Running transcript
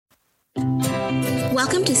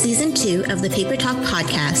Welcome to Season 2 of the Paper Talk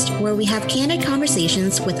podcast, where we have candid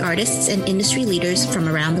conversations with artists and industry leaders from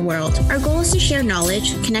around the world. Our goal is to share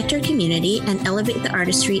knowledge, connect our community, and elevate the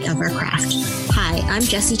artistry of our craft. Hi, I'm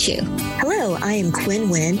Jessie Chu. Hello, I am Quinn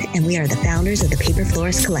Wynn, and we are the founders of the Paper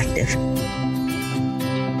Florist Collective.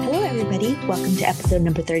 Hello, everybody. Welcome to episode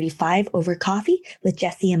number 35, Over Coffee, with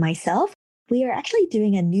Jessie and myself. We are actually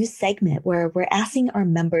doing a new segment where we're asking our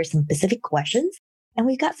members some specific questions. And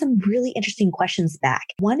we've got some really interesting questions back.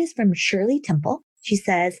 One is from Shirley Temple. She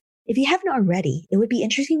says, if you haven't already, it would be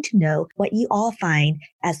interesting to know what you all find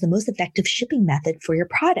as the most effective shipping method for your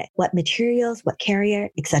product. What materials, what carrier,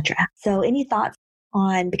 etc. So any thoughts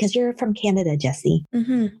on, because you're from Canada, Jessie,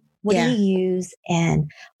 what do you use and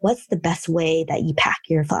what's the best way that you pack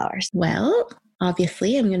your flowers? Well,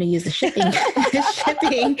 obviously, I'm going to use a shipping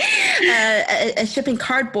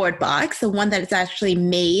cardboard box, the one that is actually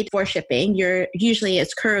made for shipping. Usually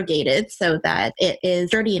it's corrugated so that it is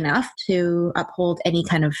sturdy enough to uphold any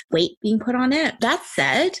kind of weight being put on it. That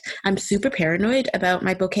said, I'm super paranoid about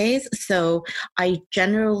my bouquets, so I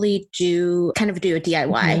generally do a DIY.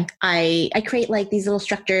 Mm-hmm. I create like these little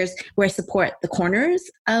structures where I support the corners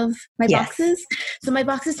of my boxes. So my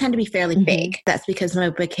boxes tend to be fairly big. That's because my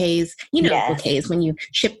bouquets, bouquets, when you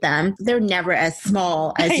ship them, they're never as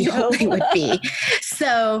small as you hope they would be.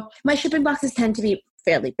 So my shipping boxes tend to be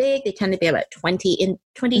fairly big. They tend to be about 22,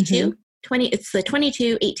 20, it's the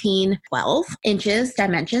 22, 18, 12 inches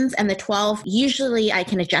dimensions. And the 12, usually I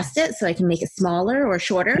can adjust it so I can make it smaller or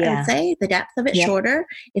shorter, I would say, the depth of it shorter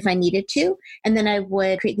if I needed to. And then I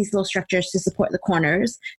would create these little structures to support the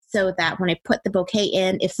corners so that when I put the bouquet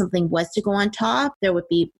in, if something was to go on top, there would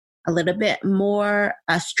be a little bit more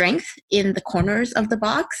strength in the corners of the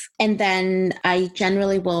box. And then I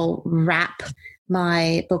generally will wrap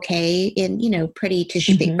my bouquet in, pretty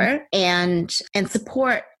tissue paper and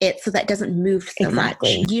support it so that it doesn't move so much.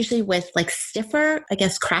 Usually with like stiffer,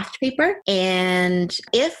 craft paper. And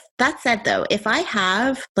that said though, if I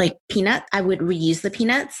have like peanuts, I would reuse the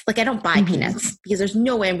peanuts. Like I don't buy peanuts because there's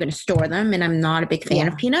no way I'm going to store them. And I'm not a big fan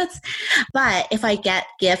of peanuts. But if I get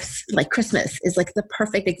gifts, like Christmas is like the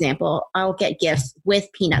perfect example. I'll get gifts with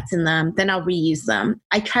peanuts in them. Then I'll reuse them.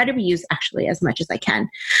 I try to reuse actually as much as I can.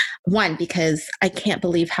 One, because I can't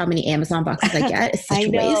believe how many Amazon boxes I get. It's such a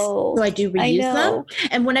waste. So I do reuse them.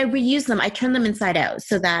 And when I reuse them, I turn them inside out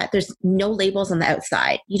so that there's no labels on the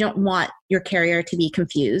outside. You don't want your carrier to be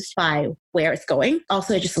confused by where it's going.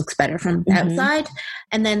 Also, it just looks better from the outside.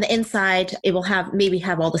 And then the inside, it will have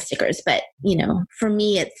all the stickers. But, for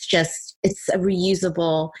me, it's a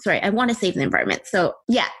reusable, I want to save the environment. So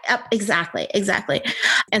exactly.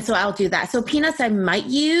 And so I'll do that. So peanuts I might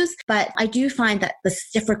use, but I do find that the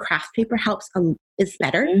stiffer craft paper helps is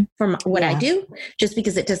better from what I do, just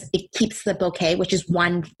because it keeps the bouquet, which is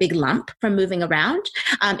one big lump, from moving around.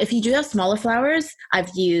 If you do have smaller flowers, I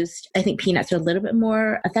think peanuts are a little bit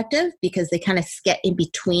more effective because they kind of get in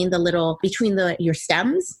between your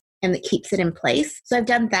stems, and it keeps it in place. So I've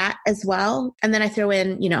done that as well. And then I throw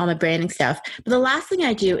in, all my branding stuff. But the last thing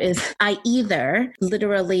I do is I either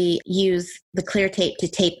literally use the clear tape to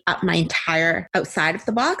tape up my entire outside of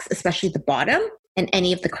the box, especially the bottom and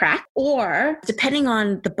any of the crack, or depending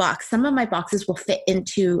on the box, some of my boxes will fit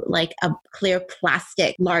into like a clear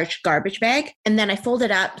plastic large garbage bag. And then I fold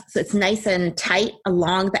it up so it's nice and tight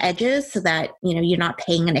along the edges so that, you're not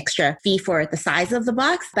paying an extra fee for the size of the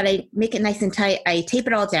box, but I make it nice and tight. I tape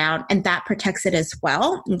it all down, and that protects it as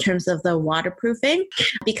well in terms of the waterproofing,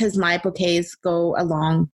 because my bouquets go a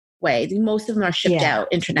long way. Most of them are shipped out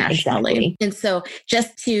internationally. Exactly. And so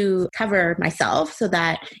just to cover myself so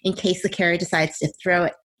that in case the carrier decides to throw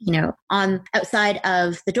it, on outside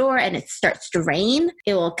of the door and it starts to rain,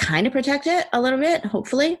 it will kind of protect it a little bit,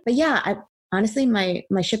 hopefully. But honestly, my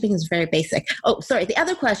shipping is very basic. Oh, sorry. The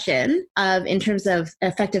other question in terms of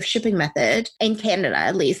effective shipping method, in Canada,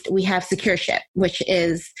 at least, we have Secure Ship, which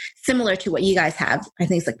is similar to what you guys have. I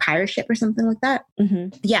think it's like Pirate Ship or something like that.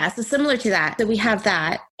 Yeah, so similar to that. So we have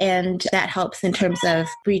that, and that helps in terms of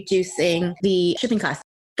reducing the shipping costs.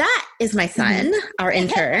 That is my son, our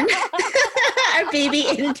intern. Our baby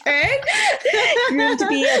intern. Groomed to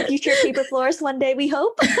be a future paper florist one day, we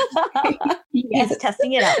hope. He's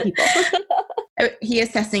testing it out, people. He is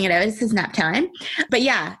testing it out. It's his nap time. But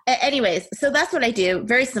anyways, so that's what I do.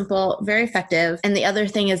 Very simple, very effective. And the other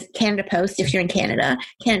thing is Canada Post. If you're in Canada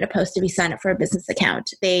Post, if you sign up for a business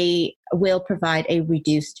account, they will provide a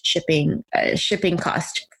reduced shipping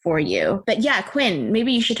cost for you. But yeah, Quinn,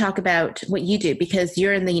 maybe you should talk about what you do because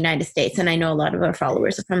you're in the United States and I know a lot of our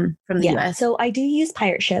followers are from the US. So I do use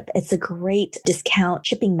Pirate Ship. It's a great discount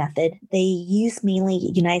shipping method. They use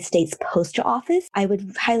mainly United States Postal Office. I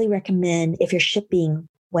would highly recommend if you're shipping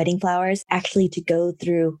wedding flowers actually to go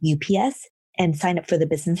through UPS and sign up for the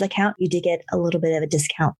business account. You do get a little bit of a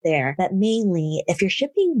discount there. But mainly, if you're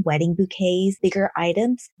shipping wedding bouquets, bigger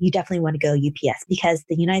items, you definitely want to go UPS because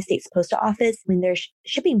the United States Postal Office, when their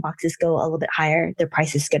shipping boxes go a little bit higher, their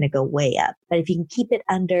price is going to go way up. But if you can keep it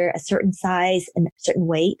under a certain size and a certain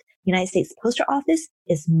weight, United States Postal Office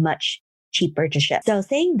is much cheaper to ship. So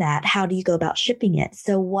saying that, how do you go about shipping it?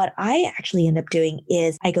 So what I actually end up doing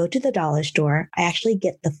is I go to the dollar store. I actually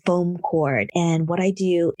get the foam cord. And what I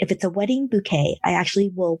do, if it's a wedding bouquet, I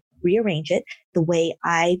actually will rearrange it the way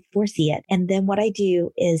I foresee it. And then what I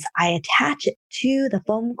do is I attach it to the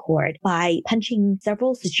foam cord by punching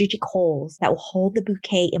several strategic holes that will hold the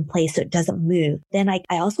bouquet in place so it doesn't move. Then I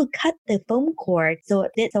also cut the foam cord so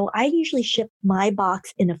I usually ship my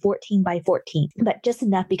box in a 14 by 14, but just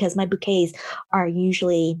enough because my bouquets are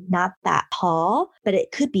usually not that tall, but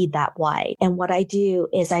it could be that wide. And what I do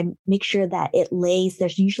is I make sure that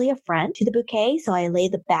there's usually a front to the bouquet. So I lay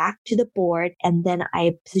the back to the board and then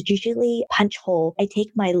I strategically punch hole. I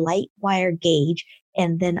take my light wire gauge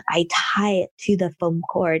and then I tie it to the foam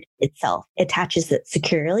cord itself, attaches it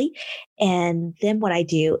securely. And then what I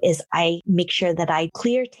do is I make sure that I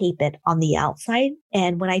clear tape it on the outside.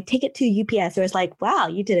 And when I take it to UPS, it was like, wow,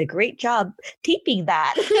 you did a great job taping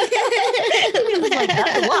that. It was like,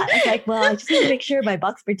 that's a lot. It's like, well, I just need to make sure my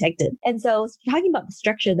box protected. And so talking about the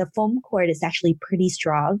structure, the foam cord is actually pretty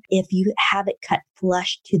strong if you have it cut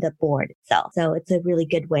flush to the board itself. So it's a really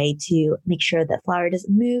good way to make sure that flower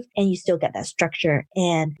doesn't move and you still get that structure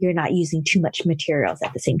and you're not using too much materials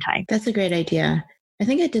at the same time. That's a great idea. I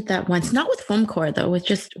think I did that once, not with foam core though, with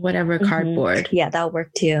just whatever cardboard. Yeah, that'll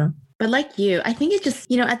work too. But like you, I think it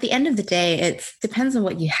just, at the end of the day, it depends on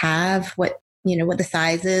what you have, what the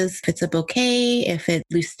size is, if it's a bouquet, if it's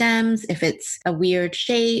loose stems, if it's a weird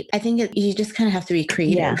shape. I think you just kind of have to be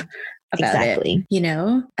creative. About it.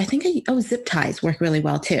 I think zip ties work really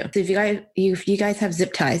well too. So if you guys have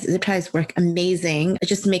zip ties work amazing.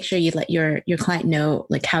 Just make sure you let your client know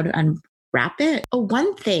like how to unwrap it.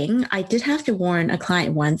 One thing I did have to warn a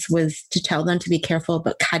client once was to tell them to be careful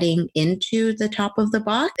about cutting into the top of the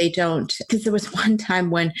box. They don't, because there was one time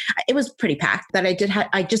when it was pretty packed that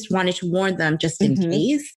I just wanted to warn them just in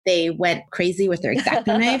case they went crazy with their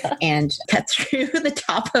X-Acto knife and cut through the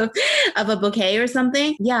top of a bouquet or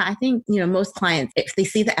something. Yeah, I think, most clients, if they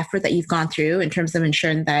see the effort that you've gone through in terms of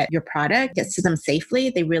ensuring that your product gets to them safely,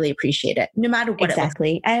 they really appreciate it, no matter what.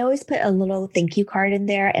 Exactly. I always put a little thank you card in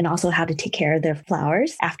there and also how to take care of their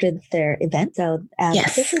flowers after their event. So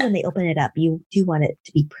especially when they open it up, you do want it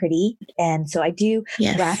to be pretty. And so I do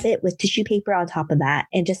wrap it with tissue paper on top of that.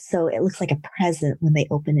 And just so it looks like a present when they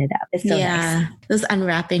open it up. It's so nice. Those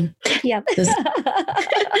unwrapping. Yep.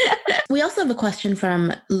 We also have a question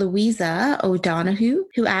from Louisa O'Donoghue,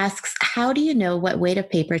 who asks, how do you know what weight of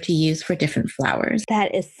paper to use for different flowers?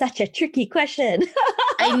 That is such a tricky question.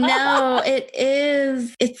 I know it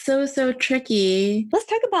is. It's so tricky. Let's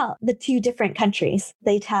talk about the two different countries,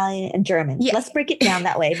 the Italian and German. Yeah. Let's break it down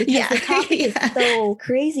that way because the topic is so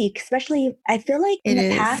crazy, especially I feel like in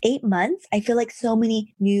the past 8 months, I feel like so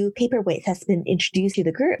many new paperweights has been introduced to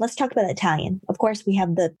the group. Let's talk about Italian. Of course, we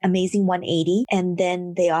have the amazing 180 and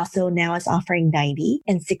then they also now is offering 90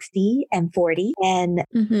 and 60 and 40. And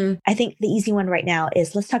I think the easy one right now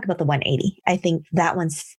is let's talk about the 180. I think that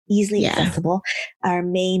one's easily accessible. Our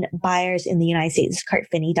main buyers in the United States is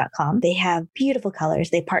cartfinney.com. They have beautiful colors.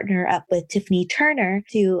 They partner up with Tiffany Turner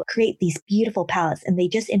to create these beautiful palettes. And they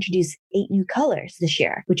just introduced 8 new colors this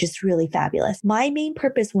year, which is really fabulous. My main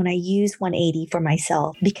purpose when I use 180 for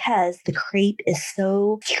myself, because the crepe is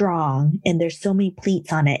so strong and there's so many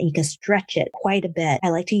pleats on it and you can stretch it quite a bit. I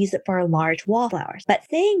like to use it for large wallflowers. But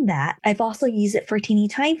saying that, I've also used it for teeny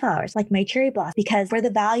tiny flowers like my cherry blossom, because for the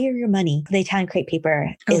value of your money, the Italian crepe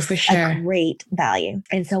paper is a great value.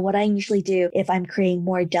 And so what I usually do if I'm creating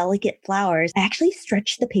more delicate flowers, I actually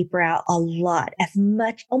stretch the paper out a lot,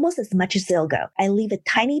 almost as much as they'll go. I leave a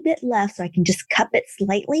tiny bit left so I can just cup it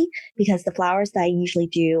slightly because the flowers that I usually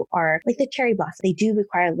do are like the cherry blossom. They do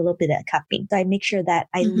require a little bit of cupping. So I make sure that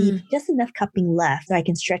I leave just enough cupping left so I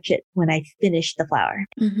can stretch it when I finish the flower.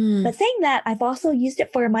 But saying that, I've also used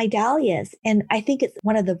it for my dahlias. And I think it's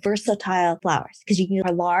one of the versatile flowers because you can use it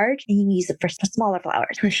for large and you can use it for smaller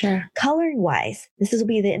flowers. For sure. Coloring wise, this will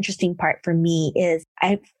be the interesting part for me is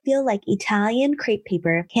I feel like Italian crepe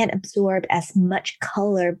paper can't absorb as much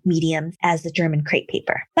color mediums as the German crepe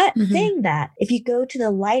paper. But saying that, if you go to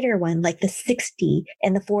the lighter one, like the 60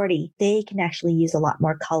 and the 40, they can actually use a lot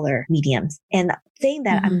more color mediums. And saying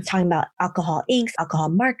that, I'm talking about alcohol inks, alcohol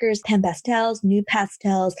markers, pen pastels, nude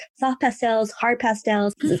pastels, soft pastels, hard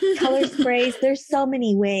pastels, color sprays. There's so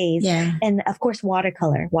many ways. Yeah. And of course,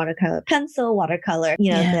 watercolor pencil, watercolor,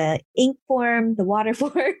 the ink form, the water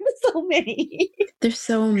form, so many. There's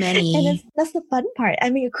so many. And that's the fun part.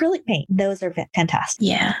 I mean, acrylic paint, those are fantastic.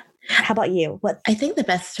 Yeah. How about you? I think the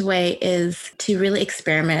best way is to really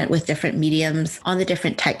experiment with different mediums on the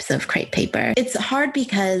different types of crepe paper. It's hard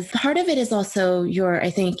because part of it is also your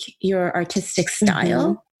artistic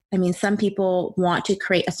style. I mean, some people want to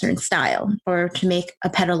create a certain style or to make a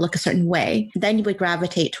petal look a certain way. Then you would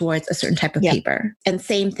gravitate towards a certain type of paper. And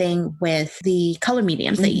same thing with the color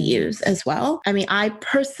mediums that you use as well. I mean, I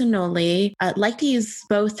personally like to use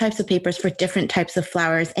both types of papers for different types of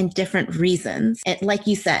flowers and different reasons. And like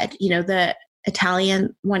you said, the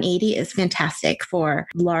Italian 180 is fantastic for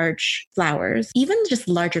large flowers, even just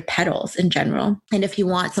larger petals in general. And if you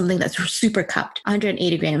want something that's super cupped,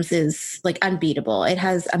 180 grams is like unbeatable. It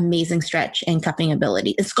has amazing stretch and cupping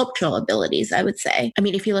ability and sculptural abilities, I would say. I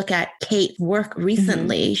mean, if you look at Kate's work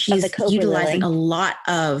recently, she's utilizing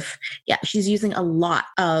she's using a lot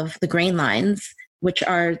of the grain lines, which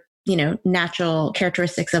are natural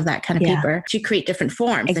characteristics of that kind of paper to create different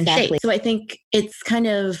forms and shapes. So I think it's kind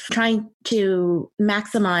of trying to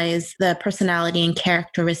maximize the personality and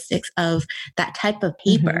characteristics of that type of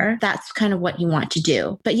paper. That's kind of what you want to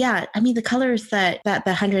do. But yeah, I mean, the colors that the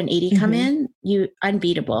 180 come in,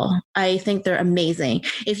 unbeatable. I think they're amazing.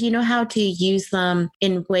 If you know how to use them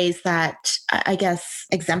in ways that I guess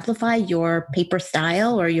exemplify your paper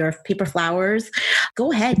style or your paper flowers,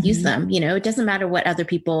 go ahead, use them. It doesn't matter what other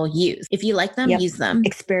people use. If you like them, use them.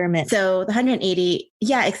 Experiment. So the 180,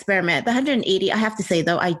 experiment. The 180, I have to say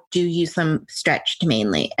though, I do use them stretched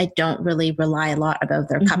mainly. I don't really rely a lot about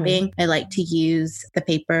their cupping. I like to use the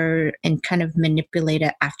paper and kind of manipulate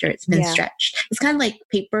it after it's been stretched. It's kind of like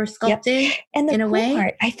paper sculpting in a way.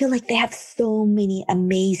 Part, I feel like they have so many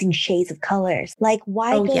amazing shades of colors. Like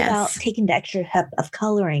why go about taking the extra step of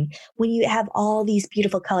coloring when you have all these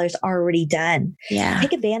beautiful colors already done? Yeah.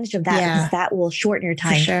 Take advantage of that because that will shorten your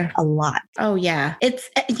time a lot. Oh yeah. It's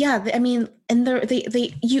I mean, and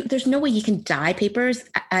there's no way you can dye papers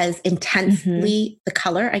as intensely the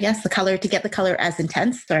color to get the color as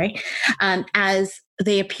intense, as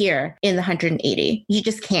they appear in the 180. You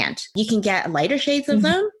just can't. You can get lighter shades of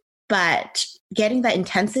them, but getting that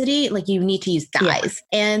intensity, like you need to use dyes.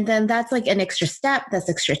 And then that's like an extra step. That's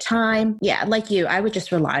extra time. Yeah. Like you, I would just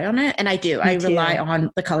rely on it. And I do. I rely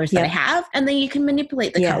on the colors that I have. And then you can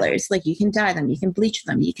manipulate the colors. Like you can dye them. You can bleach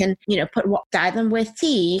them. You can, dye them with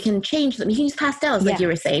tea. You can change them. You can use pastels, like you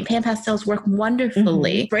were saying. Pan pastels work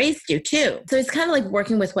wonderfully. Sprays do too. So it's kind of like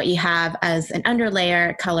working with what you have as an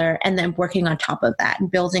underlayer color and then working on top of that and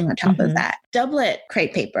building on top of that. Doublet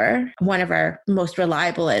crepe paper, one of our most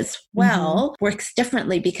reliable as well, works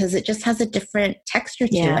differently because it just has a different texture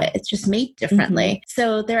to it. It's just made differently.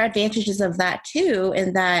 So there are advantages of that too,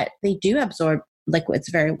 in that they do absorb liquids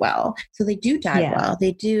very well. So they do dye well.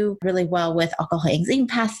 They do really well with alcohol inks, even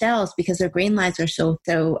pastels, because their grain lines are so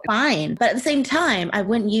fine. But at the same time, I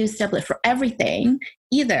wouldn't use doublet for everything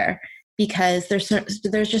either, because there's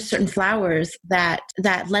just certain flowers that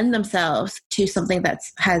lend themselves to something that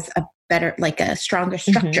has a better, like a stronger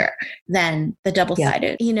structure than the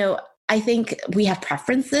double-sided. I think we have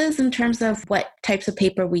preferences in terms of what types of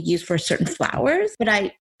paper we use for certain flowers,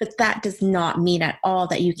 but that does not mean at all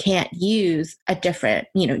that you can't use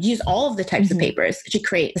use all of the types of papers to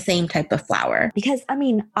create the same type of flower. Because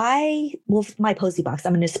with my Posy box,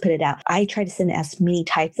 I'm going to just put it out. I try to send as many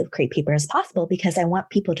types of crepe paper as possible because I want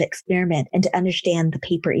people to experiment and to understand the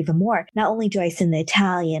paper even more. Not only do I send the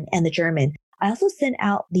Italian and the German, I also send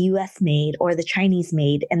out the US made or the Chinese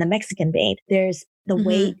made and the Mexican made. The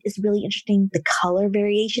weight is really interesting. The color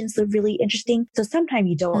variations are really interesting. So sometimes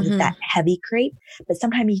you don't get that heavy crepe, but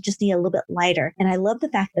sometimes you just need a little bit lighter. And I love the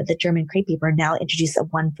fact that the German crepe paper now introduced a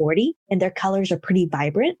 140 and their colors are pretty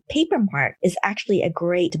vibrant. Paper Mart is actually a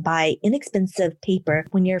great to buy inexpensive paper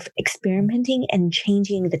when you're experimenting and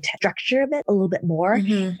changing the structure of it a little bit more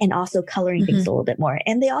and also coloring things a little bit more.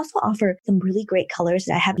 And they also offer some really great colors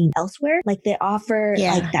that I haven't seen elsewhere. Like they offer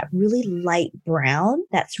like that really light brown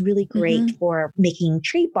that's really great for making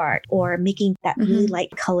tree bark or making that really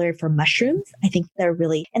light color for mushrooms. I think they're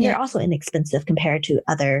really, and they're also inexpensive compared to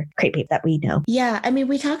other crepe paper that we know. Yeah. I mean,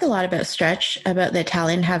 we talk a lot about stretch, about the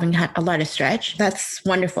Italian having a lot of stretch. That's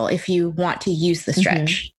wonderful if you want to use the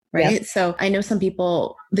stretch. right? Yep. So I know some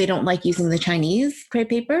people, they don't like using the Chinese crepe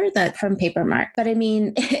paper that's from Papermark, but I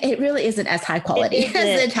mean, it really isn't as high quality as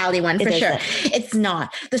the Italian one, for sure. It's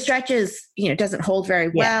not. The stretches, doesn't hold very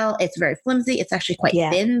well. It's very flimsy. It's actually quite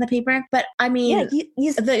thin, the paper. But I mean,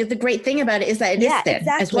 the great thing about it is that it is thin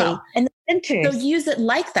as well. And so use it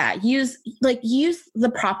like that. Use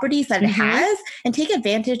the properties that it has and take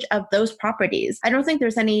advantage of those properties. I don't think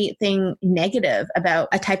there's anything negative about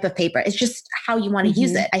a type of paper. It's just how you want to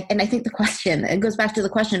use it. And I think it goes back to the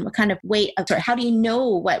question, what kind of how do you know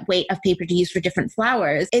what weight of paper to use for different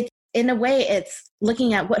flowers? In a way, it's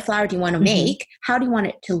looking at what flower do you want to make? How do you want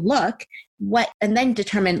it to look? And then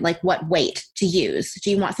determine what weight to use. Do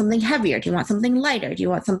you want something heavier? Do you want something lighter? Do you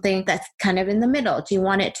want something that's kind of in the middle? Do you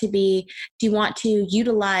want to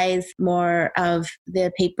utilize more of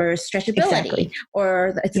the paper's stretchability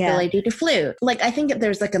or its ability to flute? I think that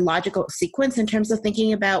there's a logical sequence in terms of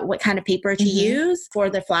thinking about what kind of paper to use for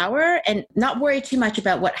the flower and not worry too much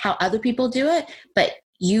about how other people do it, but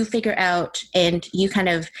you figure out and you kind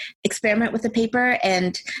of experiment with the paper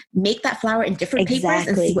and make that flower in different papers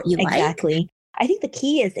and see what you like. Exactly. I think the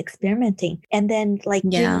key is experimenting. And then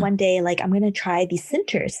doing one day, I'm going to try these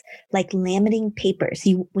sinters, laminating papers.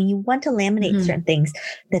 When you want to laminate certain things,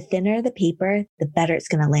 the thinner the paper, the better it's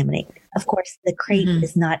going to laminate. Of course, the crepe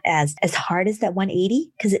is not as hard as that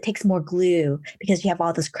 180 because it takes more glue because you have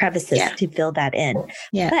all those crevices to fill that in.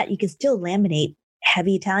 Yeah. But you can still laminate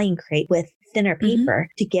heavy Italian crepe with thinner paper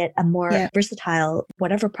to get a more versatile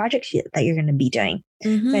whatever project that you're going to be doing.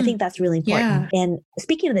 So I think that's really important. And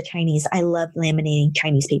speaking of the Chinese, I love laminating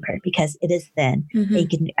Chinese paper because it is thin. You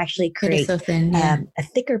can actually create so thin, a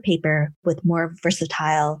thicker paper with more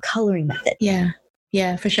versatile coloring method.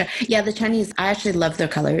 Yeah, for sure. Yeah, the Chinese, I actually love their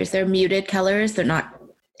colors. They're muted colors. They're not.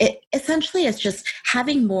 Essentially, it's just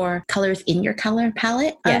having more colors in your color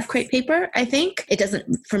palette of crepe paper. I think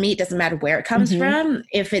for me, it doesn't matter where it comes from.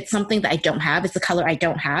 If it's something that I don't have, it's a color I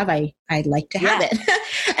don't have, I like to have it.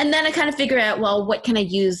 And then I kind of figure out, well, what can I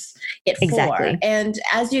use it for? And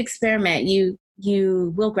as you experiment, you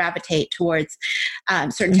will gravitate towards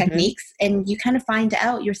certain techniques and you kind of find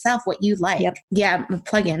out yourself what you like. Yeah, I'm a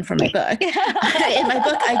plug-in for my book. In my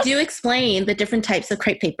book, I do explain the different types of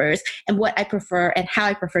crepe papers and what I prefer and how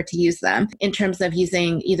I prefer to use them in terms of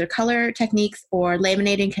using either color techniques or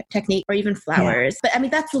laminating technique or even flowers. But I mean,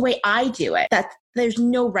 that's the way I do it. There's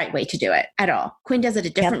no right way to do it at all. Quinn does it a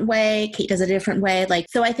different way. Kate does it a different way.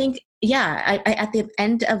 So I think, I at the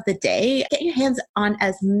end of the day, get your hands on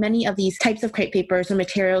as many of these types of crepe papers or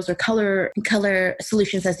materials or color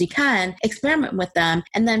solutions as you can, experiment with them,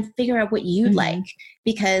 and then figure out what you like.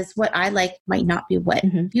 Because what I like might not be what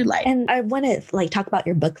you like. And I want to talk about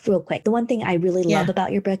your book real quick. The one thing I really love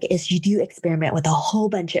about your book is you do experiment with a whole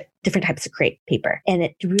bunch of different types of crepe paper. And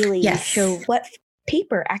it really shows what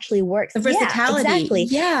paper actually works. The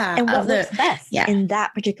versatility. And what works best in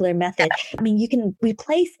that particular method. I mean, you can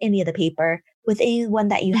replace any of the paper with any one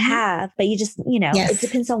that you have, but you just, it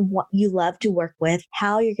depends on what you love to work with,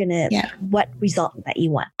 how you're going to, what result that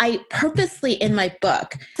you want. I purposely, in my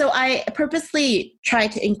book, I purposely try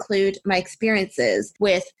to include my experiences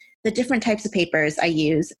with the different types of papers I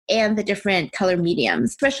use and the different color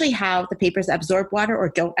mediums, especially how the papers absorb water or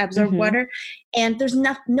don't absorb water. And there's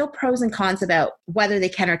no pros and cons about whether they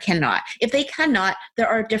can or cannot. If they cannot, there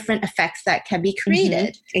are different effects that can be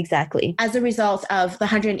created. Exactly. As a result of the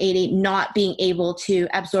 180 not being able to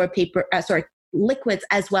absorb liquids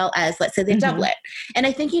as well as, let's say, the doublet. And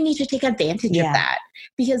I think you need to take advantage of that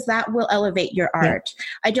because that will elevate your art.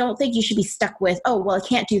 I don't think you should be stuck with, I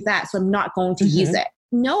can't do that, so I'm not going to use it.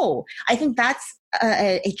 No, I think that's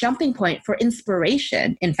a jumping point for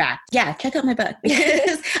inspiration. In fact, check out my book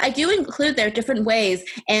because I do include there different ways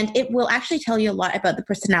and it will actually tell you a lot about the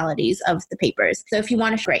personalities of the papers. So if you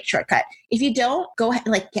want a great shortcut, if you don't, go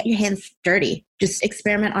ahead, get your hands dirty. Just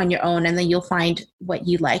experiment on your own and then you'll find what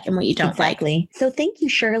you like and what you don't like. So thank you,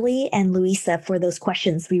 Shirley and Louisa, for those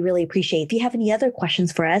questions. We really appreciate it. If you have any other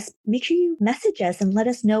questions for us, make sure you message us and let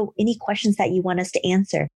us know any questions that you want us to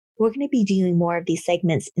answer. We're going to be doing more of these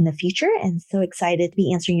segments in the future and so excited to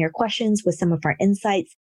be answering your questions with some of our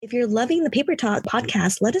insights. If you're loving the Paper Talk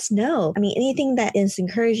podcast, let us know. I mean, anything that is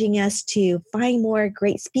encouraging us to find more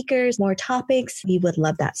great speakers, more topics, we would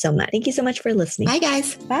love that so much. Thank you so much for listening. Bye,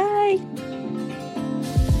 guys. Bye.